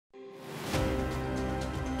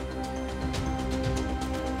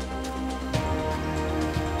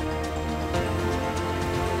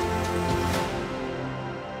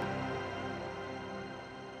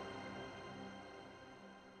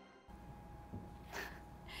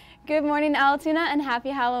Good morning, Allatoona, and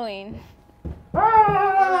happy Halloween.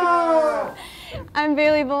 I'm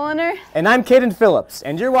Bailey Bulliner. And I'm Caden Phillips,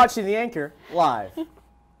 and you're watching The Anchor live.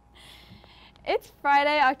 It's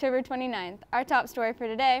Friday, October 29th. Our top story for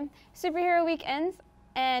today, Superhero Week ends,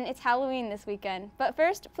 and it's Halloween this weekend. But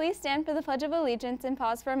first, please stand for the Pledge of Allegiance and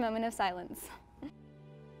pause for a moment of silence.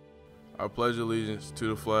 I pledge allegiance to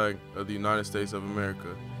the flag of the United States of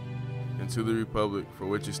America and to the republic for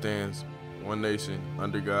which it stands, one nation,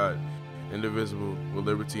 under God, indivisible, with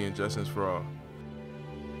liberty and justice for all.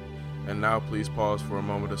 And now please pause for a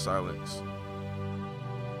moment of silence.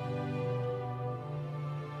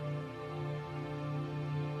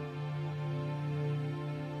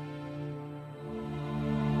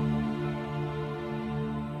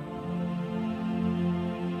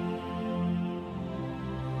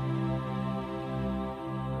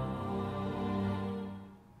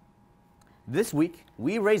 This week,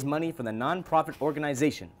 we raise money for the nonprofit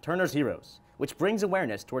organization Turner's Heroes, which brings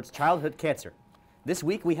awareness towards childhood cancer. This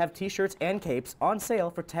week, we have t-shirts and capes on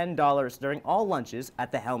sale for $10 during all lunches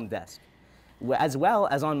at the Helm Desk, as well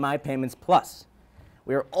as on My Payments Plus.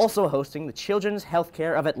 We are also hosting the Children's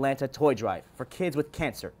Healthcare of Atlanta Toy Drive for kids with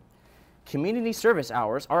cancer. Community service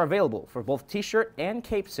hours are available for both t-shirt and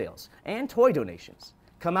cape sales and toy donations.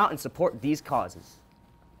 Come out and support these causes.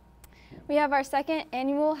 We have our second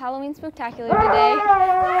annual Halloween Spooktacular today.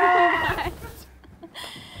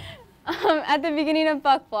 At the beginning of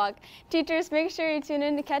Buck Block. Teachers, make sure you tune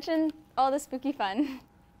in to catch all the spooky fun.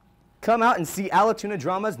 Come out and see Allatoona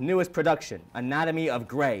Drama's newest production, Anatomy of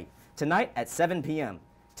Grey, tonight at 7 p.m.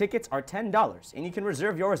 Tickets are $10, and you can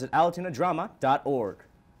reserve yours at allatoonadrama.org.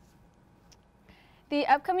 The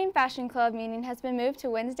upcoming Fashion Club meeting has been moved to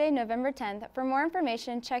Wednesday, November 10th. For more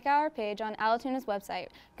information, check out our page on Allatoona's website.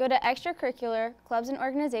 Go to Extracurricular, Clubs and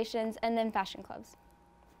Organizations, and then Fashion Clubs.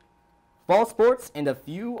 Fall sports and a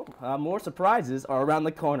few more surprises are around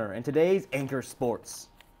the corner in today's Anchor Sports.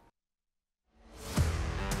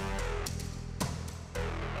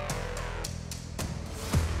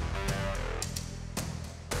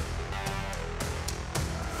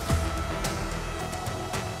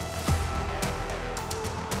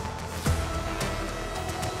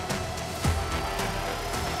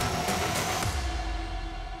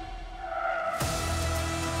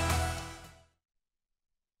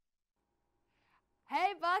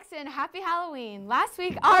 Hey Bucks, and happy Halloween. Last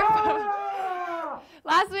week our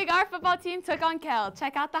football team took on Kell.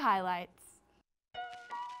 Check out the highlights.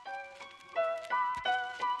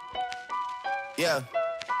 Yeah.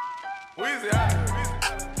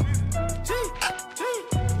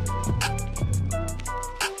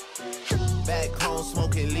 Back home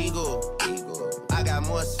smoking legal. I got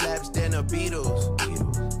more slaps than the Beatles.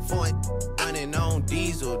 Running on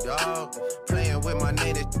diesel, dog. Playing with my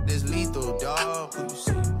name, this lethal, dog. Who you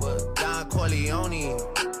see? What? Don Corleone.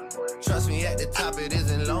 Trust me, at the top it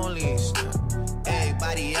isn't lonely.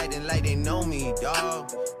 Everybody acting like they know me,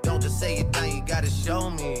 dog. Don't just say it down, you gotta show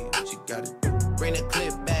me what you gotta do. Bring the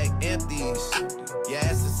clip back empties. You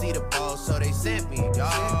asked to see the ball, so they sent me,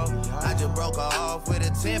 dog. I just broke her off with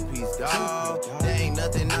a 10-piece, dog. There ain't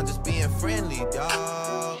nothing, I'm just being friendly,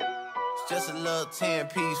 dog. Just a little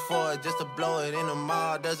 10-piece for it, just to blow it in the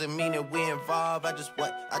mall. Doesn't mean that we involved. I just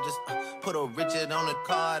put a Richard on the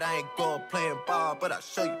card. I ain't going playing ball, but I'll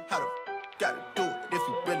show you how to gotta do it. If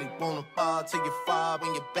you really wanna fall till you fall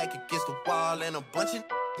when you're back against the wall, and a bunch of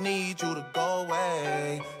need you to go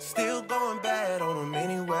away. Still going bad on them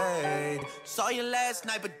anyway. Saw you last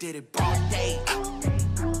night, but did it broad day.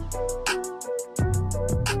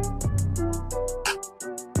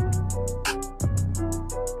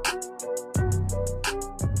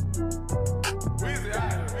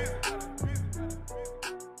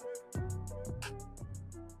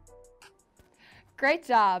 Great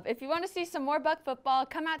job. If you want to see some more Buck football,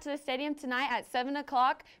 come out to the stadium tonight at 7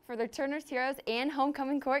 o'clock for the Turner's Heroes and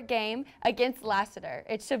Homecoming Court game against Lassiter.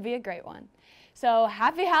 It should be a great one. So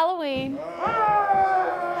happy Halloween.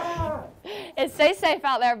 And stay safe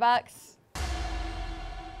out there, Bucks.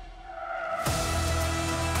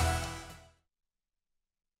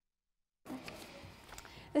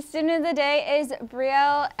 The student of the day is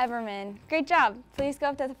Brielle Everman. Great job. Please go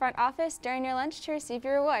up to the front office during your lunch to receive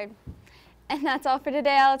your reward. And that's all for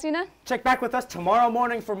today, Allatoona. Check back with us tomorrow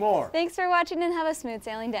morning for more. Thanks for watching and have a smooth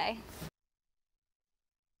sailing day.